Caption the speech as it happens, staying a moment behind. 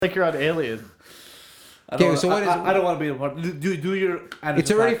Like you're on Alien. Okay, so what is? I don't want to be a part. Do your.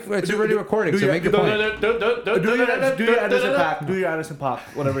 It's already recording. So make the point. Do your Anderson Paak. Do your Anderson Paak.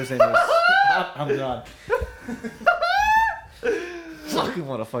 Whatever his name is. I'm gone. I fucking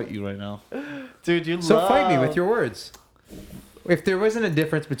want to fight you right now, Dude. You So fight me with your words. If there wasn't a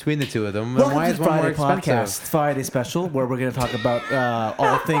difference between the two of them, then why is one more expensive? Friday special, where we're going to talk about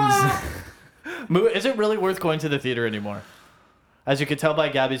all things. Is it really worth going to the theater anymore? As you can tell by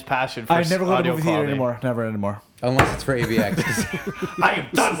Gabby's passion for I never go to the audio movie theater quality. anymore. Never anymore. Unless it's for AVX. I am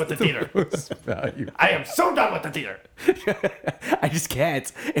done with the theater. I am so done with the theater. I just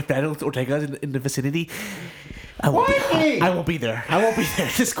can't. If Daniel Ortega is in the vicinity, I won't be there. I won't be there.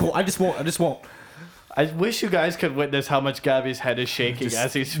 It's cool. I just won't. I wish you guys could witness how much Gabby's head is shaking Just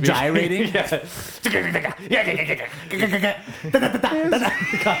as he's speaking. gyrating? Yeah.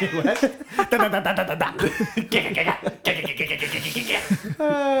 Kanye West.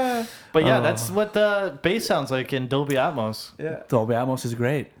 But yeah, that's what the bass sounds like in Dolby Atmos. Yeah. Dolby Atmos is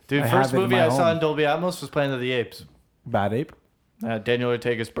great. Dude, I first have it in movie my I saw home. in Dolby Atmos was Planet of the Apes. Bad Ape. Daniel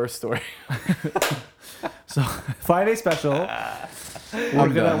Ortega's birth story. So Friday special. We're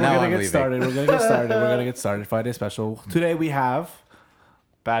I'm gonna leaving. get started. We're gonna get started. Friday special. Today we have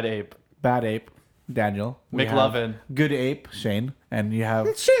Bad Ape. Bad Ape, Daniel. We have McLovin. Good Ape, Shane, and you have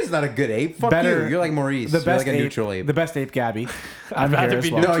Shane's not a good ape. Fuck Better- you. You're like Maurice. the You're best like a neutral ape. the best ape, Gabby. I'm rather here as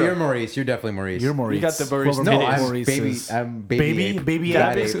be well. No, neutral. you're Maurice. You're definitely Maurice. You're Maurice. You got the Maurice Well, No, titties. I'm Maurice baby. is- I'm baby. ape. baby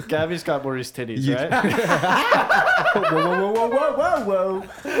Bad Gabby. ape. Gabby's got Maurice titties, right? Whoa.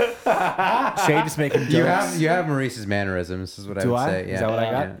 Shane is making jokes. You have Maurice's mannerisms. Is what I Do would I? say. Yeah. Is that what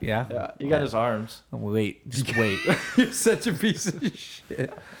I got? Yeah. Yeah, you got his arms. Wait, just wait. You're such a piece of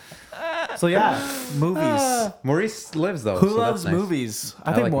shit. So yeah, movies. Maurice lives though. Who so loves that's nice. movies?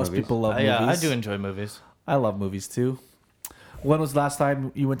 I I think like most movies. people love movies. Yeah, I do enjoy movies. I love movies too. When was the last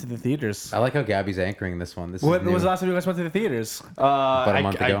time you went to the theaters? I like how Gabby's anchoring this one. This When is new. was the last time you guys went to the theaters? About a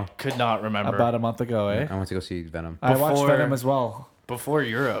month I ago. could not remember. About a month ago, eh? I went to go see Venom. I watched Before- Venom as well. Before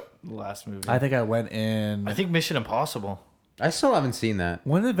Europe, the last movie. I think I went in. I think Mission Impossible. I still haven't seen that.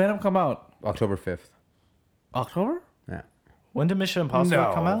 When did Venom come out? October 5th. October? Yeah. When did Mission Impossible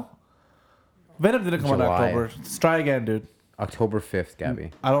No. come out? Venom didn't come out in July. October. Let's try again, dude. October 5th,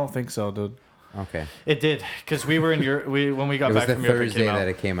 Gabby. I don't think so, dude. Okay. It did, because we were in Europe. When we got It was back the from Europe, it Thursday came out. that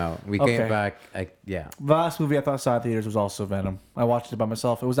it came out. We Okay. came back. Yeah. The last movie I thought I saw in theaters was also Venom. I watched it by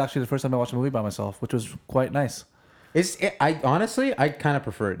myself. It was actually the first time I watched a movie by myself, which was quite nice. I honestly, I kind of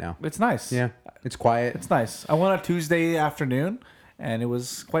prefer it now. It's nice. Yeah. It's quiet. It's nice. I went on a Tuesday afternoon, and it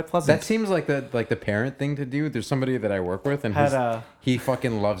was quite pleasant. That seems like the parent thing to do. There's somebody that I work with, and Had he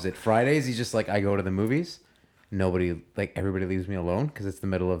fucking loves it. Fridays, he's just like, I go to the movies. Everybody leaves me alone because it's the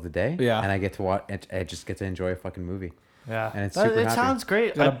middle of the day. Yeah. And I get to watch. I just get to enjoy a fucking movie. Yeah, And it's super It happy. sounds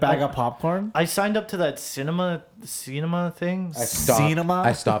great. got a bag of popcorn. I signed up to that cinema thing. I stopped. Cinema?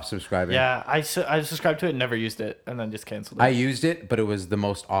 I stopped subscribing. Yeah, I subscribed to it and never used it, and then just canceled it. I used it, but it was the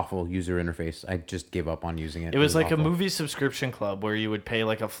most awful user interface. I just gave up on using it. It was like a awful. movie subscription club where you would pay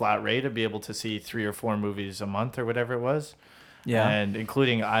like a flat rate to be able to see 3 or 4 movies a month or whatever it was. Yeah. And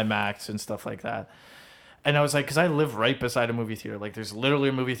including IMAX and stuff like that. And I was like, because I live right beside a movie theater. Like, there's literally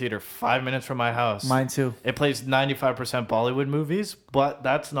a movie theater 5 minutes from my house. Mine too. It plays 95% Bollywood movies, but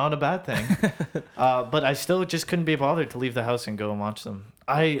that's not a bad thing. But I still just couldn't be bothered to leave the house and go and watch them.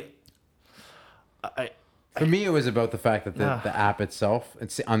 For me, it was about the fact that the app itself,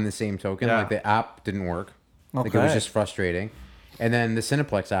 it's on the same token. Yeah. Like the app didn't work. Like it was Okay. just frustrating. And then the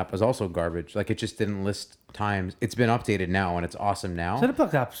Cineplex app was also garbage. Like it just didn't list times. It's been updated now and it's awesome now.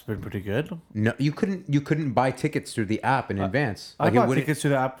 Cineplex app's been pretty good. No, you couldn't buy tickets through the app in advance. I Like bought it wouldn't. tickets to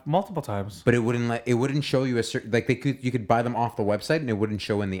the app multiple times. But it wouldn't show you a certain, like you could buy them off the website and it wouldn't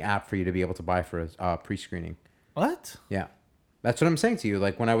show in the app for you to be able to buy for a pre-screening. What? Yeah. That's what I'm saying to you.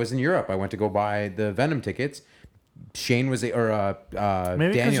 Like when I was in Europe, I went to go buy the Venom tickets. Shane was Maybe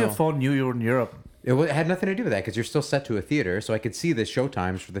because Daniel. your phone knew you were in Europe. It had nothing to do with that because you're still set to a theater, so I could see the show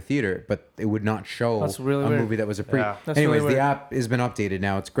times for the theater, but it would not show That's really a weird. movie that was a pre. Yeah. That's Anyways, really the weird. app has been updated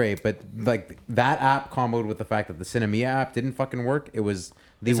now; it's great. But like that app comboed with the fact that the Cinemia app didn't fucking work, it was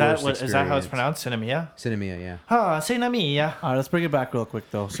the Is worst that how it's experience. pronounced? Cinemia? Cinemia, yeah. Ah, Cinemia. All right, let's bring it back real quick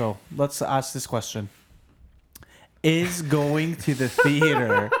though. So let's ask this question: Is going to the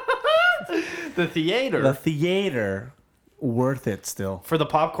theater, The theater. the theater, worth it still For the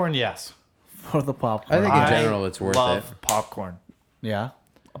popcorn, yes. for the popcorn? I think in general it's worth love it. popcorn. Yeah,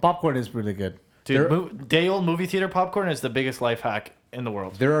 popcorn is really good. Dude, day old movie theater popcorn is the biggest life hack in the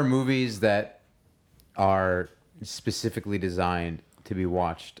world. There are movies that are specifically designed to be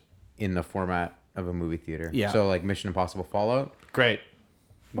watched in the format of a movie theater. Yeah. So like Mission Impossible Fallout. Great.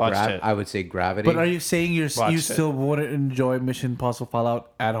 Watched it. I would say Gravity. But are you saying you Watched it. still wouldn't enjoy Mission Impossible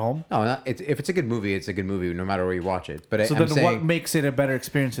Fallout at home? No, if it's a good movie, it's a good movie, no matter where you watch it. But So I'm then, saying what makes it a better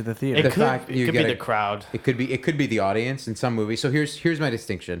experience at the theater? It The could, fact you it could be get the a- crowd. it could be the audience in some movies. So here's my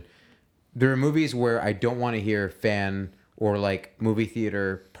distinction. There are movies where I don't want to hear fan or like movie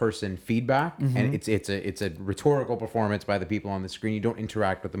theater person feedback, and it's a rhetorical performance by the people on the screen. You don't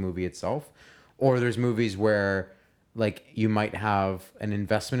interact with the movie itself. Or there's movies where like you might have an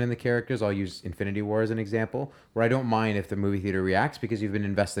investment in the characters. I'll use Infinity War as an example, where I don't mind if the movie theater reacts because you've been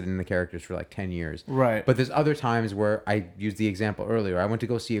invested in the characters for like 10 years. Right. But there's other times where I used the example earlier. I went to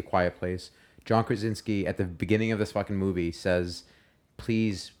go see A Quiet Place. John Krasinski at the beginning of this fucking movie says,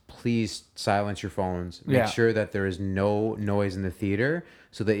 please silence your phones. Make Yeah. sure that there is no noise in the theater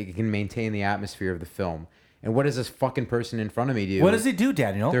so that you can maintain the atmosphere of the film. And what does this fucking person in front of me do? What does he do,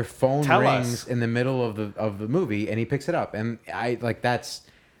 Daniel? Their phone Tell rings us. in the middle of the movie, and he picks it up. And I like that's.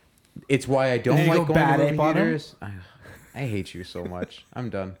 It's why I don't Did you like go going to bad movie ape on him? theaters. I hate you so much. I'm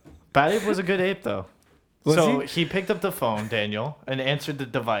done. Bad Ape was a good ape though. Was So he? he picked up the phone, Daniel, and answered the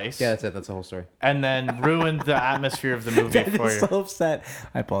device. Yeah, that's it. That's the whole story. And then ruined the atmosphere of the movie for Daniel's you. so upset.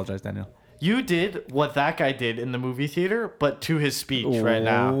 I apologize, Daniel. You did what that guy did in the movie theater, but to his speech right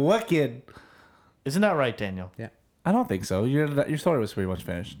now. Wicked. Isn't that right, Daniel? Yeah. I don't think so. Your story was pretty much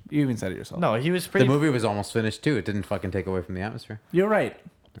finished. You even said it yourself. No, he was The pretty. movie was almost finished too. It didn't fucking take away from the atmosphere. You're right.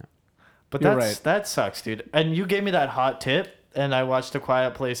 But You're that's right. that sucks, dude. And you gave me that hot tip, and I watched A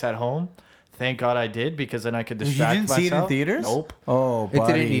Quiet Place at home. Thank God I did, because then I could You distract didn't myself. see it in theaters? Nope. Oh, It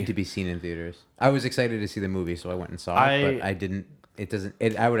buddy. didn't need to be seen in theaters. I was excited to see the movie, so I went and saw it. But I didn't. It doesn't.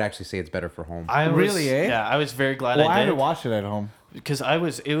 I would actually say it's better for home. I was, Really, eh? Yeah, I was very glad Well, I I did. haven't watched it at home. Because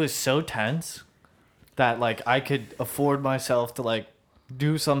it was so tense that like I could afford myself to like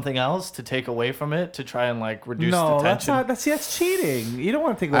do something else to take away from it to try and like reduce the No, tension. that's not. That's cheating. You don't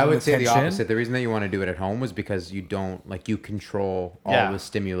want to take away I from would say the tension. opposite. The reason that you want to do it at home was because you don't like you control all Yeah. the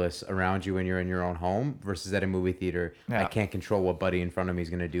stimulus around you when you're in your own home versus at a movie theater. Yeah. I can't control what buddy in front of me is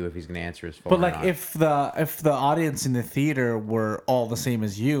going to do if he's going to answer his phone. But or like, not. if the audience in the theater were all the same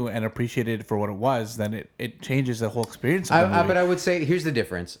as you and appreciated it for what it was, then it changes the whole experience. Of the movie. but I would say here's the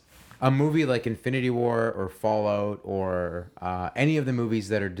difference. A movie like Infinity War or Fallout or any of the movies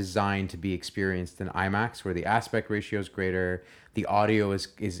that are designed to be experienced in IMAX, where the aspect ratio is greater, the audio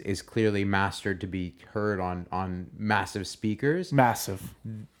is clearly mastered to be heard on massive speakers. Massive.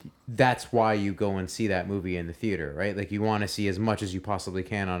 That's why you go and see that movie in the theater, right? Like you want to see as much as you possibly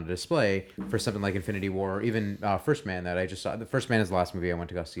can on a display for something like Infinity War or even First Man that I just saw. The First Man is the last movie I went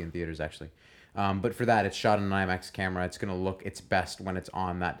to go see in theaters, actually. But for that, it's shot on an IMAX camera. It's going to look its best when it's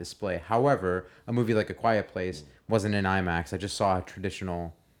on that display. However, a movie like A Quiet Place wasn't in IMAX. I just saw a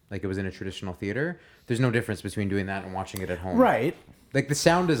traditional, like it was in a traditional theater. There's no difference between doing that and watching it at home. Right. Like the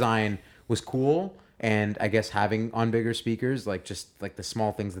sound design was cool. And I guess having on bigger speakers, like just like the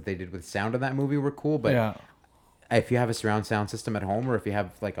small things that they did with sound in that movie were cool. But Yeah. if you have a surround sound system at home or if you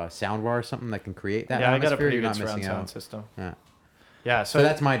have like a sound bar or something that can create that Yeah, I atmosphere, got a pretty you're good not surround missing sound out. system. Yeah. Yeah, So so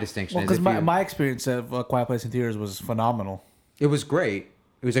that's my distinction. Well, is because if my, you- my experience of A Quiet Place in theaters was phenomenal. It was great.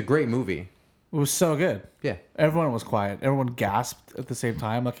 It was a great movie. It was so good. Yeah. Everyone was quiet. Everyone gasped at the same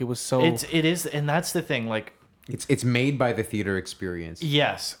time. Like it was so. it is, and that's the thing. Like, It's made by the theater experience.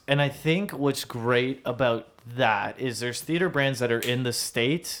 yes, and I think what's great about that is there's theater brands that are in the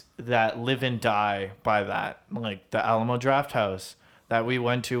States that live and die by that, like the Alamo Draft House that we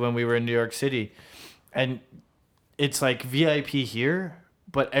went to when we were in New York City, and it's like VIP here,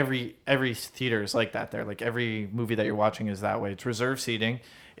 but every theater is like that there. Like every movie that you're watching is that way. It's reserved seating.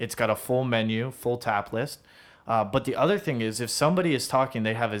 It's got a full menu, full tap list. But the other thing is, if somebody is talking,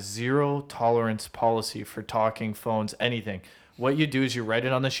 they have a zero tolerance policy for talking, phones, anything. What you do is you write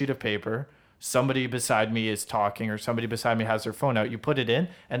it on the sheet of paper. Somebody beside me is talking or somebody beside me has their phone out. You put it in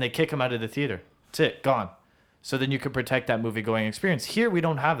and they kick them out of the theater. That's it, gone. So then you can protect that movie going experience. Here, we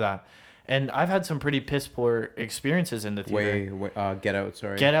don't have that. And I've had some pretty piss poor experiences in the theater. Get Out,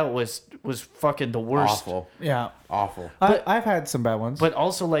 sorry. Get Out was fucking the worst. Awful. yeah. Awful. I've had some bad ones. But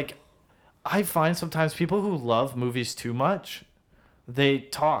also, like, I find sometimes people who love movies too much, they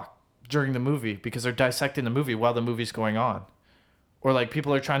talk during the movie because they're dissecting the movie while the movie's going on. Or, like,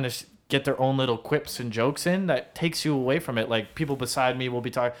 people are trying to get their own little quips and jokes in that takes you away from it. Like, people beside me will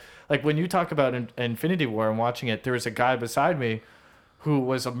be talking. Like, when you talk about Infinity War and watching it, there was a guy beside me who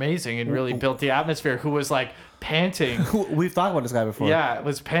was amazing and really built the atmosphere, who was, like, panting. We've talked about this guy before. Yeah, it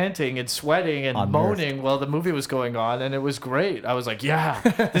was panting and sweating and On moaning while the movie was going on, and it was great. I was like, yeah,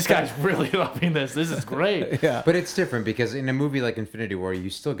 this guy's really loving this. This is great. Yeah. But it's different because in a movie like Infinity War, you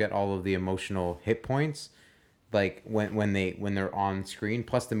still get all of the emotional hit points. like when they're on screen.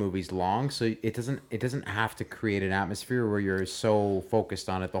 Plus the movie's long, so it doesn't have to create an atmosphere where you're so focused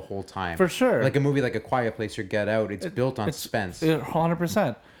on it the whole time. For sure. Like a movie like A Quiet Place or Get Out, it's built on suspense.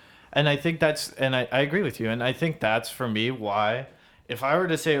 100%. And I think I agree with you. And I think that's for me why, if I were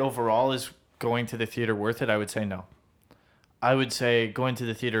to say overall is going to the theater worth it, I would say no. I would say going to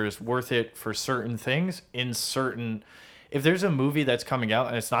the theater is worth it for certain things if there's a movie that's coming out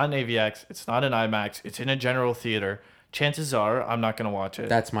and it's not an AVX, it's not an IMAX, it's in a general theater, chances are I'm not going to watch it.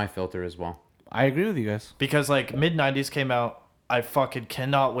 That's my filter as well. I agree with you guys. Because like mid-90s came out, I fucking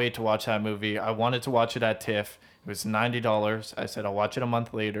cannot wait to watch that movie. I wanted to watch it at TIFF. It was $90. I said I'll watch it a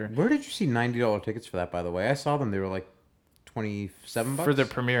month later. Where did you see $90 tickets for that, by the way? I saw them. They were like $27 For the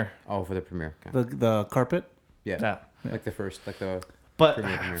premiere. Oh, for the premiere. Okay. The carpet? Yeah. Like the first, like the But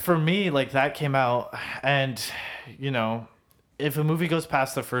premiere. for me, like that came out, and you know, if a movie goes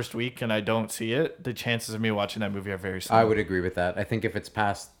past the first week and I don't see it, the chances of me watching that movie are very slim. I would agree with that. I think if it's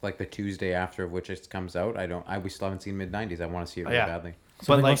past like the Tuesday after of which it comes out, we still haven't seen mid-90s. I want to see it really badly. So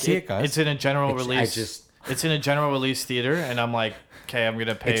but then go like see it, guys. it's in a general release. It's in a general release theater, and I'm like, okay, I'm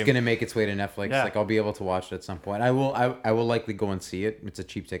gonna pay. It's gonna make its way to Netflix. Yeah. Like I'll be able to watch it at some point. I will likely go and see it. It's a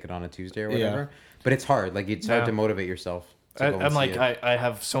cheap ticket on a Tuesday or whatever. Yeah. But it's hard. Like it's hard to motivate yourself. I'm like, I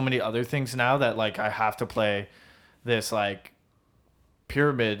have so many other things now that like I have to play this like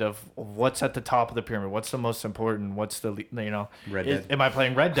pyramid of what's at the top of the pyramid, what's the most important, what's the Red Dead. Am I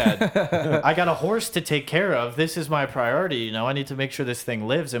playing Red Dead? I got a horse to take care of. This is my priority. I need to make sure this thing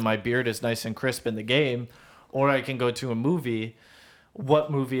lives and my beard is nice and crisp in the game, or I can go to a movie.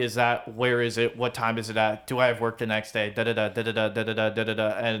 What movie is that? Where is it? What time is it at? Do I have work the next day? Da da da da da da da da da da da.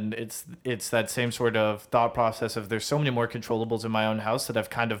 And it's that same sort of thought process of there's so many more controllables in my own house that I've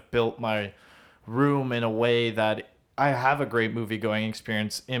kind of built my room in a way that I have a great movie going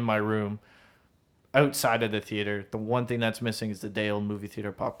experience in my room outside of the theater. The one thing that's missing is the day old movie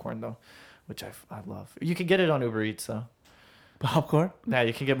theater popcorn though, which I love. You can get it on Uber Eats though. Popcorn? Yeah,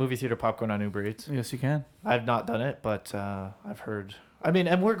 you can get movie theater popcorn on Uber Eats. Yes, you can. I've not done it, but I've heard. I mean,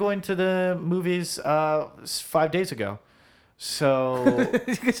 and we're going to the movies 5 days ago. So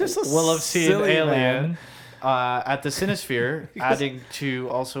we'll have seen Alien at the Cinesphere, adding to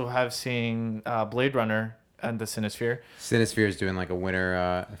also have seen Blade Runner and the Cinesphere. Cinesphere is doing like a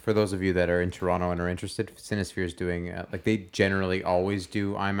winter. For those of you that are in Toronto and are interested, Cinesphere is doing like they generally always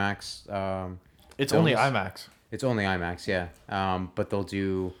do IMAX. It's films. only IMAX. It's only IMAX, yeah. But they'll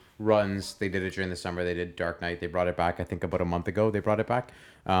do runs. They did it during the summer. They did Dark Knight. They brought it back, I think, about a month ago. They brought it back.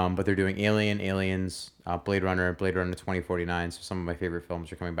 But they're doing Alien, Aliens, Blade Runner 2049. So some of my favorite films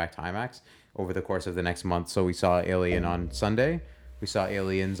are coming back to IMAX over the course of the next month. So we saw Alien on Sunday. We saw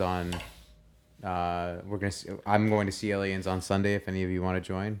Aliens on... I'm going to see Aliens on Sunday if any of you want to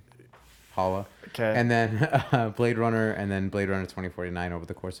join. Holla. Okay. And then Blade Runner and then Blade Runner 2049 over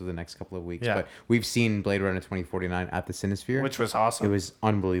the course of the next couple of weeks. Yeah. But we've seen Blade Runner 2049 at the Cinesphere. Which was awesome. It was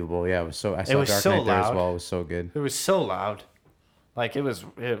unbelievable. Yeah, it was so. I saw was Dark so Knight there as loud. well. It was so good. It was so loud. Like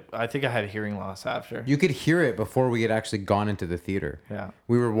I think I had hearing loss after. You could hear it before we had actually gone into the theater. Yeah.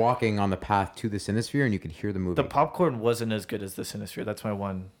 We were walking on the path to the Cinesphere and you could hear the movie. The popcorn wasn't as good as the Cinesphere. That's my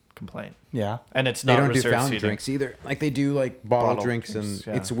one complaint. Yeah. And it's They not don't do reserved fountain seating. drinks either. Like they do like bottle drinks and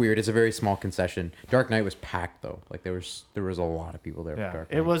yeah. it's weird. It's a very small concession. Dark Knight was packed though. Like there was a lot of people there for Yeah.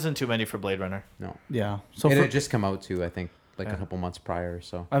 Dark Knight. It wasn't too many for Blade Runner. No. Yeah. So It for, had just come out too, I think, like Yeah. a couple months prior or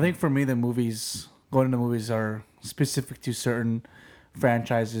so. I think for me, going to movies are specific to certain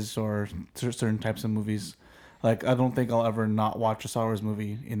franchises or certain types of movies. Like, I don't think I'll ever not watch a Star Wars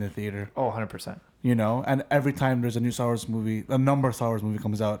movie in the theater. Oh, 100%. And every time there's a new Star Wars movie, a number of Star Wars movie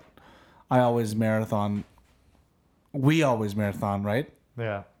comes out, I always marathon. We always marathon, right?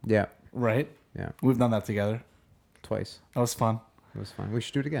 Yeah. Yeah. Right? Yeah. We've done that together. Twice. That was fun. It was fun. We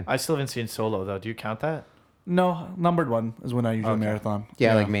should do it again. I still haven't seen Solo though. Do you count that? No, numbered one is when I usually Okay. marathon.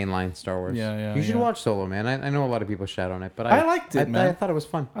 Yeah, like mainline Star Wars. Yeah, You should yeah. watch Solo, man. I know a lot of people shat on it, but I liked it, man. I thought it was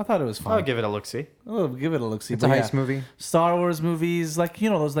fun. I thought it was fun. I'll give it a look. See. Oh, give it a look. See, It's a heist movie. Star Wars movies, like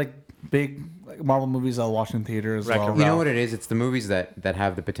those like big like Marvel movies I'll watch in theater as Wreck-It well. You know what it is? It's the movies that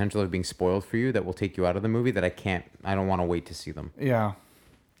have the potential of being spoiled for you that will take you out of the movie that I don't want to wait to see them. Yeah.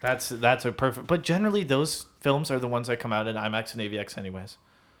 That's a perfect. But generally, those films are the ones that come out in IMAX and AVX, anyways.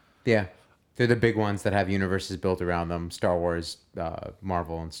 Yeah. They're the big ones that have universes built around them, Star Wars,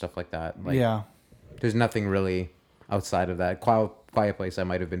 Marvel, and stuff like that. Like, yeah. There's nothing really outside of that. Quiet Place, I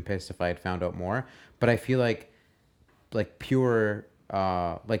might have been pissed if I had found out more. But I feel like pure,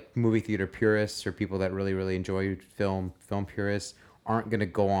 like movie theater purists or people that really, really enjoy film purists aren't going to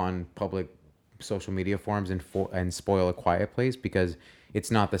go on public social media forums and spoil A Quiet Place because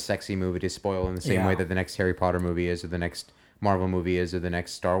it's not the sexy movie to spoil in the same Yeah. way that the next Harry Potter movie is, or the next Marvel movie is, or the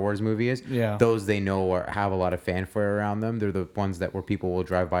next Star Wars movie is. Yeah. Those they know have a lot of fanfare around them. They're the ones that where people will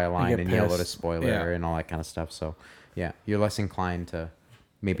drive by a line get and yell at a pissed. spoiler Yeah. and all that kind of stuff. So yeah, you're less inclined to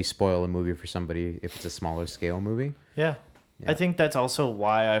maybe spoil a movie for somebody if it's a smaller scale movie. Yeah. Yeah. I think that's also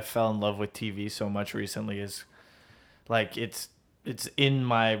why I fell in love with TV so much recently is like it's in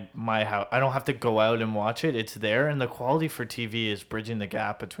my house. I don't have to go out and watch it. It's there, and the quality for TV is bridging the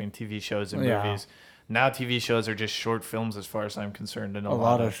gap between TV shows and Yeah. movies. Now TV shows are just short films as far as I'm concerned, and A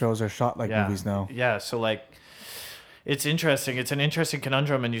lot of shows are shot like movies now. Yeah, so like it's interesting. It's an interesting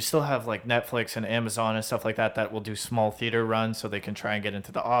conundrum, and you still have like Netflix and Amazon and stuff like that that will do small theater runs so they can try and get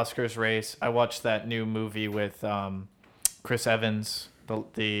into the Oscars race. I watched that new movie with Chris Evans,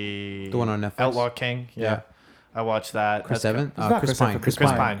 the one on Netflix? Outlaw King. Yeah. I watched that. Chris That's Evans, It's not Chris Chris Evans, Pine, Chris Chris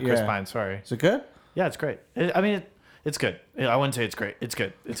Pine. Pine. Chris Yeah. Pine. Sorry. Is it good? Yeah, it's great. It's good. I wouldn't say it's great. It's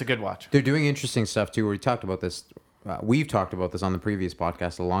good. It's a good watch. They're doing interesting stuff too. We talked about this. We've talked about this on the previous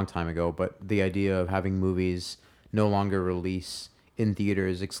podcast a long time ago. But the idea of having movies no longer release in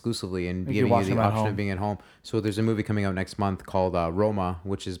theaters exclusively and You can giving watch you the them at option home. of being at home. So there's a movie coming out next month called Roma,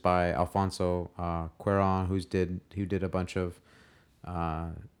 which is by Alfonso Cuarón, who did a bunch of.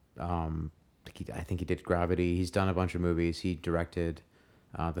 I think he did Gravity. He's done a bunch of movies. He directed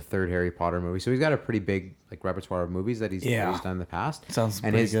the third Harry Potter movie. So he's got a pretty big like repertoire of movies that he's done in the past. Sounds and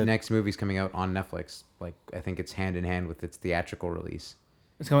pretty his good. next movie's coming out on Netflix. Like I think it's hand in hand with its theatrical release.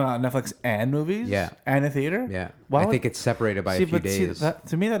 It's coming out on Netflix and movies? Yeah. And a theater? Yeah, Why I would- think it's separated by a few days. that,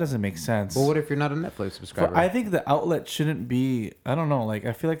 to me, that doesn't make sense. Well, what if you're not a Netflix subscriber? I think the outlet shouldn't be. I don't know. Like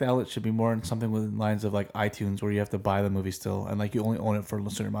I feel like the outlet should be more in something with lines of like iTunes, where you have to buy the movie still, and like you only own it for a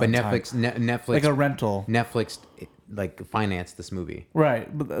certain amount but of time. Netflix, like a rental, Netflix, like financed this movie. right?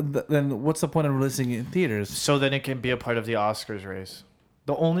 But then what's the point of releasing it in theaters? So then it can be a part of the Oscars race.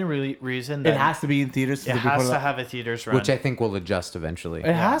 The only reason that It has to be in theaters. it has to have a theaters run. Which I think will adjust eventually.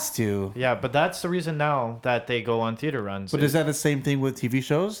 It has to. Yeah, but that's the reason now that they go on theater runs. But is that the same thing with TV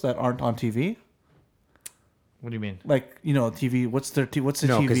shows that aren't on TV? What do you mean? Like TV. What's the No,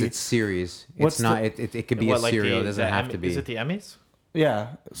 TV? because it's series. What's It's not. It could be What, a like serial. the- It doesn't the have Emmy- to be. Is it the Emmys? Yeah.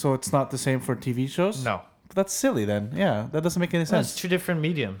 So it's not the same for TV shows. No. But that's silly then. Yeah, that doesn't make any That's sense. two different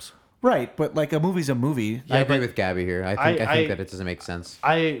mediums. Right, but like a movie's a movie. I agree but with Gabby here. I think that it doesn't make sense.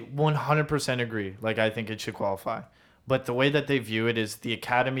 I 100% agree. Like, I think it should qualify. But the way that they view it is the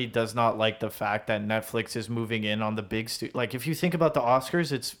Academy does not like the fact that Netflix is moving in on the big like if you think about the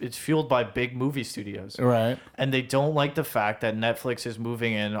Oscars, it's fueled by big movie studios. Right. And they don't like the fact that Netflix is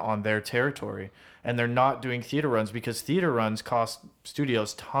moving in on their territory and they're not doing theater runs because theater runs cost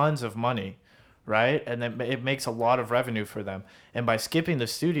studios tons of money, right? And then it makes a lot of revenue for them. And by skipping the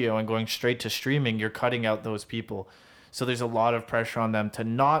studio and going straight to streaming, you're cutting out those people. So there's a lot of pressure on them to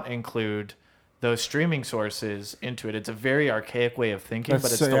not include those streaming sources into it. It's a very archaic way of thinking,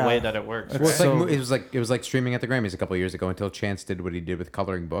 but it's the way that it works. That's Well, it's right? like it was like streaming at the Grammys a couple of years ago until Chance did what he did with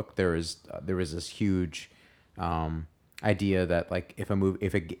Coloring Book. There was this huge idea that like if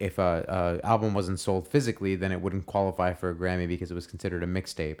a album wasn't sold physically, then it wouldn't qualify for a Grammy because it was considered a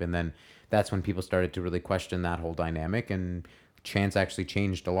mixtape. And then that's when people started to really question that whole dynamic. And Chance actually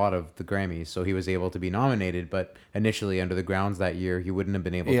changed a lot of the Grammys, so he was able to be nominated. But initially, under the grounds that year, he wouldn't have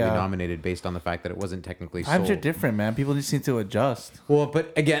been able to be nominated based on the fact that it wasn't technically sold. Times are different, man. People just need to adjust. Well,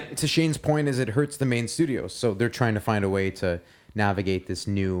 but again, to Shane's point, is it hurts the main studios, so they're trying to find a way to navigate this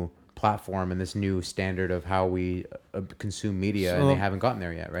new platform and this new standard of how we consume media, and they haven't gotten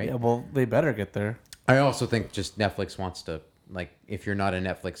there yet, right? Yeah, well, they better get there. I also think just Netflix wants to, like, if you're not a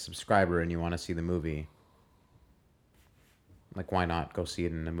Netflix subscriber and you want to see the movie, like, why not go see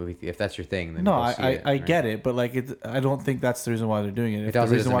it in a movie theater? If that's your thing, then No, go see it. I right? get it, but like I don't think that's the reason why they're doing it. If the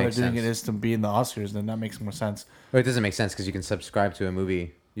also reason doesn't why they're make doing it sense. is to be in the Oscars, then that makes more sense. Well, it doesn't make sense because you can subscribe to a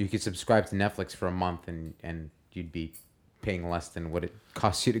movie. You could subscribe to Netflix for a month and you'd be paying less than what it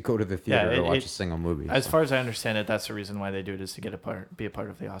costs you to go to the theater to watch a single movie. As far as I understand it, that's the reason why they do it is to be a part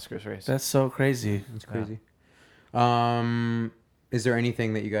of the Oscars race. That's so crazy. It's crazy. Is there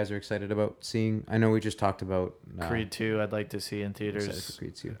anything that you guys are excited about seeing? I know we just talked about Creed 2, I'd like to see in excited theaters. for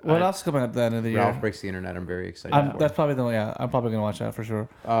Creed 2. What else is coming at the end of the year? Ralph Breaks the Internet. I'm very excited. That's probably the one. Yeah, I'm probably gonna watch that for sure.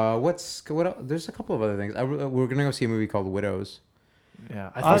 What else? There's a couple of other things. We're gonna go see a movie called Widows.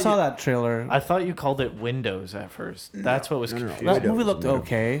 Yeah, I saw that trailer. I thought you called it Windows at first. That's what was no, no. confusing. That Widows, movie looked Widows.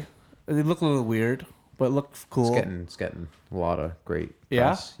 okay. It looked a little weird, but it looked cool. It's getting a lot of great Yeah?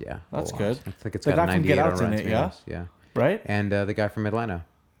 press. Yeah, a That's lot. good. I think it's The got guy a from Get 98 on Out's in Rotten it, yeah? Tomatoes. Yeah, Right? and the guy from Atlanta.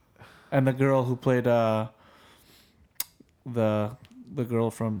 And the girl who played the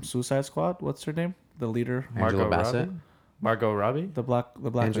girl from Suicide Squad. What's her name? The leader. Angela Margot Bassett. Robbie? Margot Robbie. The black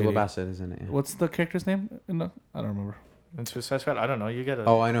Angela lady. Bassett, isn't it? Yeah. What's the character's name? I don't remember. In Suicide Squad. I don't know. You get it.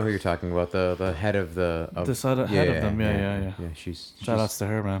 Oh, I know who you're talking about. The head of the Head of them. Yeah. She's Shout outs to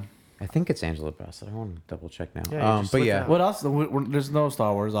her, man. I think it's Angela Bassett. I want to double check now. Yeah, you just but look it yeah, up. What else? There's no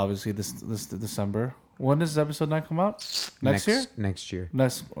Star Wars, obviously, this December. When does episode 9 come out? Next year? Next year.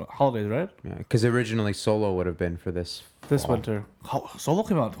 Next holidays, right? Yeah, because originally Solo would have been for this. This fall. winter. Solo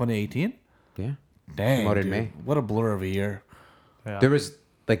came out in 2018? Yeah. Dang, Came out in dude. May. What a blur of a year. Yeah. There was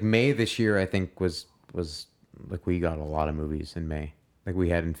like May this year. I think was like we got a lot of movies in May. Like we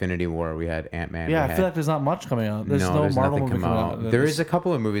had Infinity War, we had Ant-Man. Yeah, we I feel like there's not much coming out. There's no there's Marvel nothing movie come coming out. There is a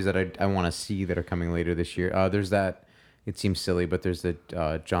couple of movies that I want to see that are coming later this year. There's that. It seems silly, but there's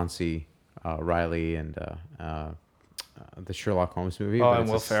the John C. Riley and the Sherlock Holmes movie. Oh, but and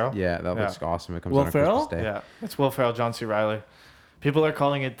it's Will Ferrell? Yeah, that Yeah. looks awesome. It comes Will out on Ferrell? Christmas Day. Yeah, it's Will Ferrell, John C. Riley. People are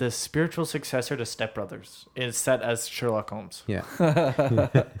calling it the spiritual successor to Step Brothers. It's set as Sherlock Holmes. Yeah,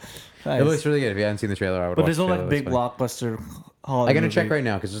 Nice. it looks really good. If you haven't seen the trailer, I would. But watch there's no the like trailer. big That's funny. blockbuster holiday I'm gonna movie. check right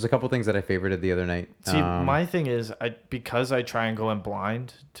now because there's a couple things that I favorited the other night. See, my thing is, because I try and go in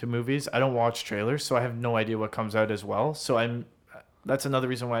blind to movies, I don't watch trailers, so I have no idea what comes out as well. So that's another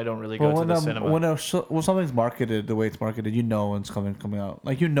reason why I don't really go Well, to the cinema. when something's marketed the way it's marketed, you know when it's coming out.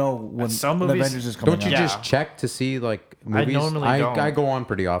 Like you know when Some the movies- Avengers is coming Don't you out. Yeah. just check to see like movies? normally don't. I go on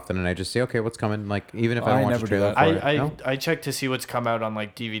pretty often and I just say, okay, what's coming? Like even if I I don't watch never a do trailer that. for it. No? I check to see what's come out on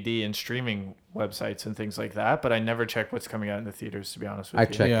like DVD and streaming websites and things like that, but I never check what's coming out in the theaters. To be honest with I you,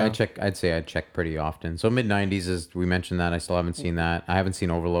 check. Yeah. I'd say I check pretty often. So mid '90s is we mentioned that. I still haven't seen that. I haven't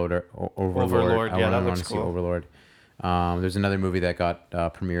seen Overlord. Overlord, I yeah, that want looks to see cool. Overlord. There's another movie that got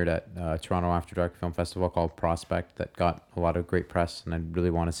premiered at Toronto After Dark Film Festival called Prospect that got a lot of great press, and I really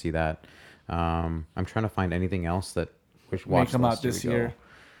want to see that. I'm trying to find anything else that which May watch come out list. Here this we go. year.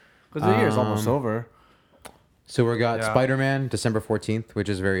 Because the year's almost over. So we got Yeah. Spider-Man December 14th, which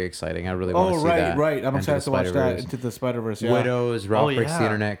is very exciting. I really want to Oh see that. right. I'm Into excited the to watch that. Spider-Verse. Into the Spider-Verse. Yeah. Widows, Ralph Breaks the yeah.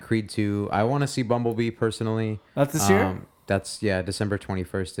 Internet, Creed 2. I want to see Bumblebee personally. That's this year. That's December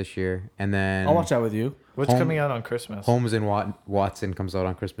 21st this year, and then I'll watch that with you. what's Home- coming out on Christmas? Holmes and Watson comes out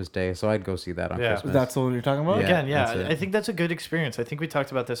on Christmas Day, so I'd go see that on Yeah. Christmas. That's the one you're talking about. Yeah. Again, yeah, that's it. I think that's a good experience. I think we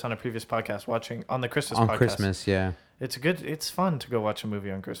talked about this on a previous podcast, watching on the Christmas on podcast. Christmas. Yeah, It's fun to go watch a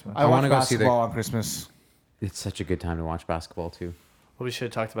movie on Christmas. I I want wanna to go see the- basketball on Christmas. it's such a good time to watch basketball too. Well, we should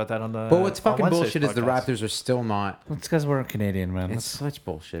have talked about that on the. But what's on fucking Wednesday's bullshit is the podcast. Raptors are still not. It's because we're Canadian, man. It's such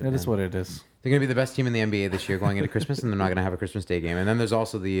bullshit. That is man. what it is. They're gonna be the best team in the NBA this year going into Christmas, and they're not gonna have a Christmas Day game. And then there's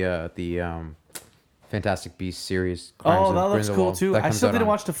also the Fantastic Beasts series. Crimes Oh, of that looks cool Grindelwald. too. That I comes still out didn't on-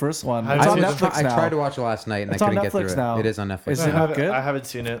 watch the first one. I It's on did- Netflix I now. tried to watch it last night and It's I on couldn't get through Netflix it. now. It is on Netflix. Is I it not haven't- good? I haven't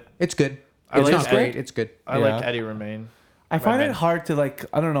seen it. It's good. I It's like not Eddie. great. It's good. I Yeah. like Eddie Redmayne. I find Redmayne. it hard to like.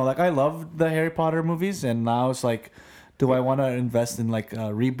 I don't know. Like I love the Harry Potter movies, and now it's like, do I want to invest in like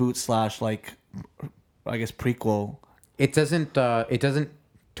a reboot slash like, I guess prequel? It doesn't.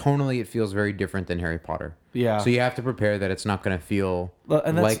 Tonally, it feels very different than Harry Potter. Yeah. So you have to prepare that it's not going to feel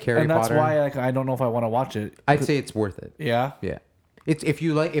And that's, like Harry and that's Potter. why like I don't know if I want to watch it. I'd say it's worth it. Yeah. Yeah. It's if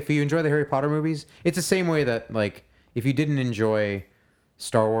you enjoy the Harry Potter movies, it's the same way that like if you didn't enjoy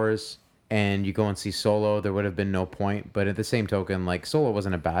Star Wars and you go and see Solo, there would have been no point. But at the same token, like Solo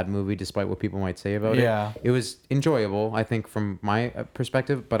wasn't a bad movie, despite what people might say about Yeah. it. It was enjoyable, I think, from my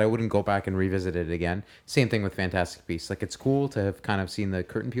perspective. But I wouldn't go back and revisit it again. Same thing with Fantastic Beasts. Like it's cool to have kind of seen the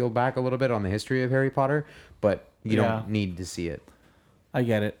curtain peeled back a little bit on the history of Harry Potter, but you Yeah. don't need to see it. I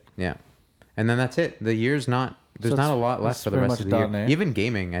get it. Yeah. And then that's it. The year's not. There's So not it's- a lot left it's for the pretty rest of much the done, year. eh? Even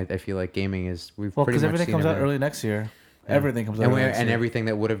gaming, I feel like gaming is we've Well, pretty because much everything seen comes out everything. early next year. Yeah. Everything comes out And, early next year. everything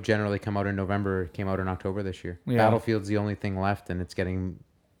that would have generally come out in November came out in October this year. Yeah. Battlefield's the only thing left, and it's getting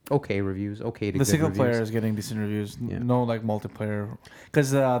okay reviews. Okay to The good single reviews. player is getting decent reviews. Yeah. No like multiplayer,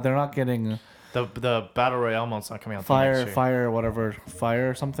 because they're not getting The battle royale mode's not coming out. till next year. fire whatever fire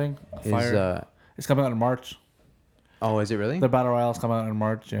or something. Is, Fire. It's coming out in March. oh, is it really? The battle royale's coming out in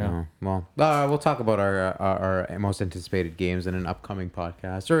March. Yeah. Oh, well, we'll talk about our most anticipated games in an upcoming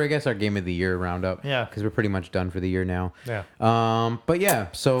podcast, or I guess our game of the year roundup. Yeah. because we're pretty much done for the year now. Yeah. But yeah,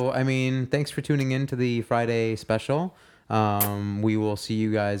 so I mean, thanks for tuning in to the Friday special. We will see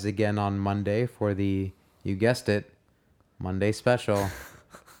you guys again on Monday for the, you guessed it, Monday special.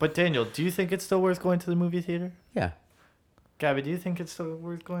 But Daniel, do you think it's still worth going to the movie theater? Yeah. Gabby, do you think it's still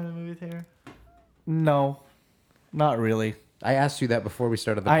worth going to the movie theater? No, not really. I asked you that before we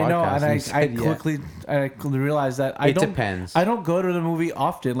started the podcast. I know, and you I said yeah. quickly realized that I It don't. depends. I don't go to the movie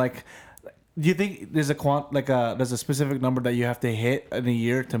often. Like, do you think there's there's a specific number that you have to hit in a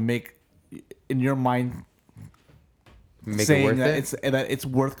year to make in your mind make it saying worth that it. it's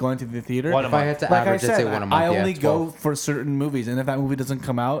worth going to the theater. One a If I month. had to Like I average, let's say said, one a month. I yeah, only 12. go for certain movies, and if that movie doesn't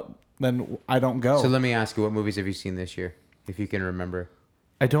come out, then I don't go. So let me ask you, what movies have you seen this year, if you can remember?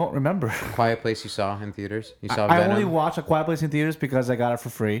 I don't remember. Quiet Place you saw in theaters? You saw I Venom? only watched A Quiet Place in theaters because I got it for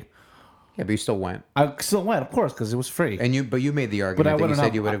free. Yeah, but you still went. I still went, of course, because it was free. But you made the argument that you wouldn't said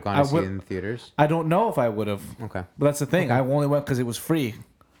have- you would have gone I to see would- it in theaters. I don't know if I would have. Okay. But that's the thing. I only went because it was free.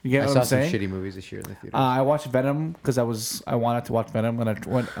 You get I what saw I'm some saying? shitty movies this year in the theaters. I watched Venom because I wanted to watch Venom, and I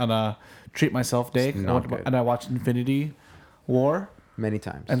went on a treat myself day. It's not good. And I watched Infinity War Many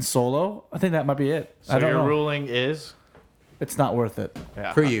times. and Solo. I think that might be it. So I don't your know. ruling is, It's not worth it.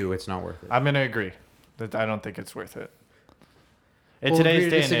 yeah, For you, it's not worth it. I'm gonna agree that I don't think it's worth it. In Well, today's agree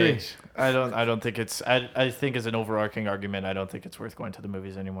day to and disagree. age, I don't think it's. I think as an overarching argument, I don't think it's worth going to the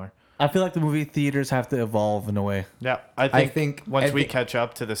movies anymore. I feel like the movie theaters have to evolve in a way. Yeah, I think I once we think- catch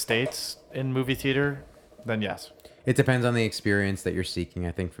up to the States in movie theater, then yes. It depends on the experience that you're seeking,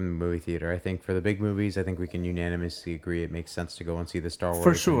 I think, from the movie theater. I think for the big movies, I think we can unanimously agree it makes sense to go and see the Star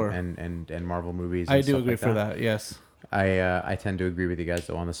Wars sure. and Marvel movies. I and do stuff agree like for that. that. Yes. I tend to agree with you guys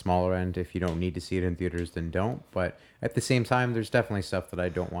though on the smaller end. If you don't need to see it in theaters, then don't. But at the same time, there's definitely stuff that I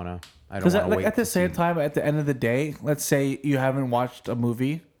don't want to. I don't Because want to like wait. at the to same see. time, at the end of the day, let's say you haven't watched a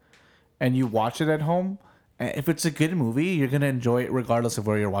movie, and you watch it at home. If it's a good movie, you're gonna enjoy it regardless of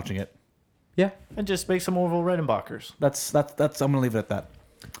where you're watching it. Yeah. And just make some Orville Redenbachers. That's. I'm gonna leave it at that.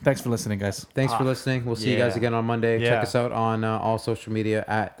 Thanks for listening, guys. Thanks for listening. We'll see you guys yeah. again on Monday. Yeah. Check us out on all social media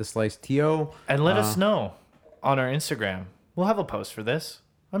at The Slice TO. And let us know on our Instagram. We'll have a post for this.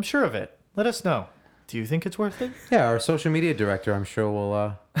 I'm sure of it. Let us know. Do you think it's worth it? Yeah, our social media director, I'm sure will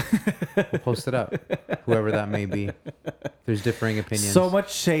we'll post it up, whoever that may be. There's differing opinions. So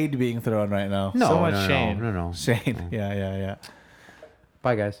much shade being thrown right now. no, so much no, shame. No. Shade. Yeah.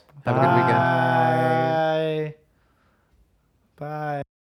 Bye, guys. Have a good weekend. Bye. Bye.